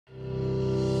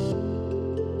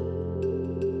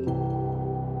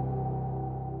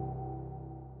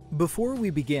Before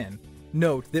we begin,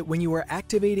 note that when you are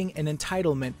activating an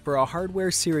entitlement for a hardware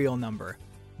serial number,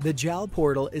 the JAL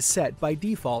portal is set by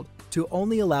default to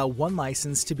only allow one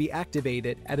license to be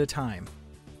activated at a time.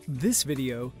 This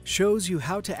video shows you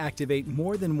how to activate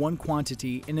more than one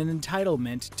quantity in an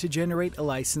entitlement to generate a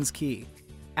license key.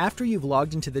 After you've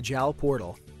logged into the JAL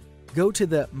portal, go to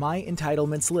the My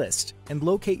Entitlements list and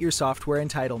locate your software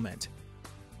entitlement.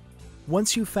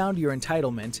 Once you've found your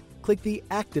entitlement, click the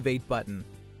Activate button.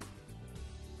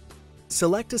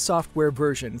 Select a software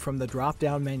version from the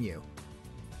drop-down menu.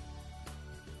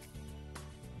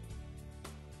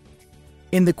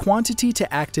 In the Quantity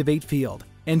to Activate field,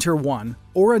 enter 1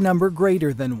 or a number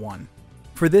greater than 1.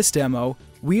 For this demo,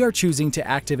 we are choosing to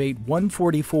activate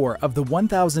 144 of the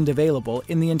 1,000 available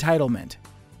in the entitlement.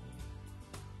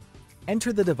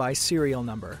 Enter the device serial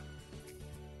number.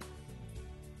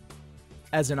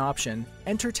 As an option,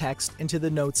 enter text into the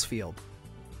Notes field.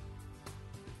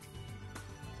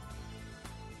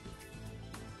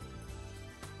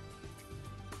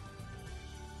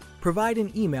 Provide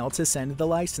an email to send the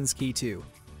license key to.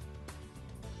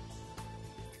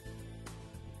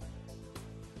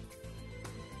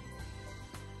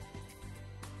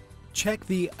 Check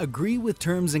the Agree with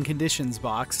Terms and Conditions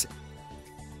box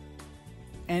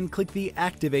and click the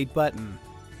Activate button.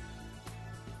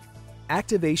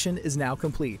 Activation is now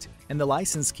complete, and the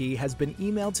license key has been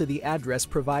emailed to the address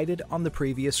provided on the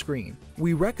previous screen.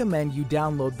 We recommend you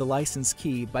download the license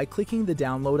key by clicking the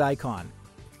download icon.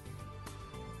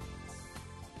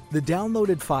 The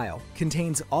downloaded file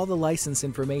contains all the license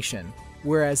information,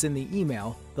 whereas in the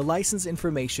email, the license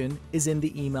information is in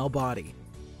the email body.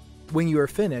 When you are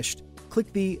finished,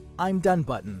 click the I'm Done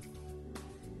button.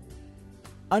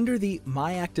 Under the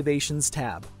My Activations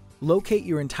tab, locate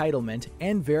your entitlement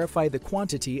and verify the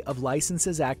quantity of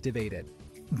licenses activated.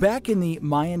 Back in the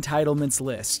My Entitlements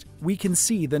list, we can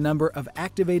see the number of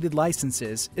activated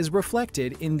licenses is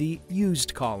reflected in the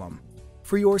Used column.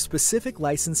 For your specific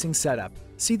licensing setup,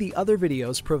 see the other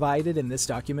videos provided in this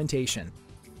documentation.